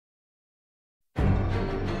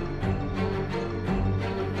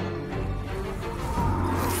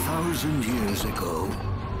2,000 years ago,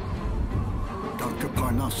 Dr.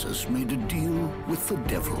 Parnassus made a deal with the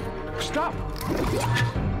devil. Stop!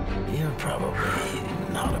 You're probably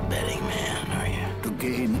not a betting man, are you? To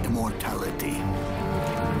gain immortality.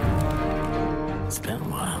 It's been a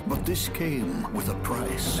while. But this came with a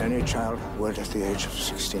price. Any child born at the age of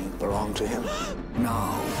 16 belonged to him.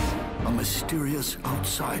 Now, a mysterious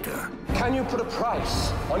outsider Can you put a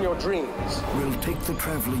price on your dreams? will take the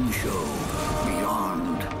traveling show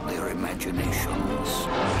beyond their imaginations.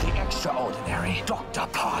 The extraordinary Dr.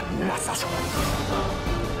 Parnassus.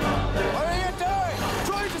 What are you doing?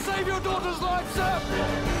 Trying to save your daughter's life, sir!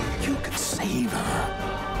 You could save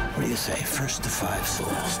her. What do you say? First to 5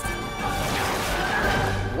 souls.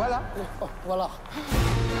 Voila. Oh, voila.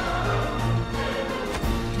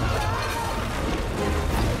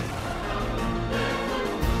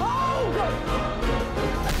 Oh, God!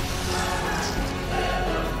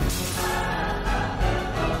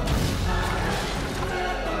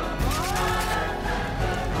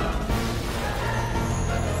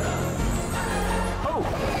 Oh!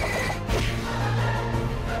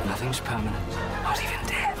 Nothing's permanent, not even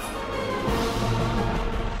death.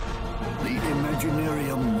 The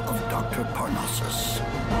Imaginarium of Dr.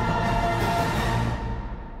 Parnassus.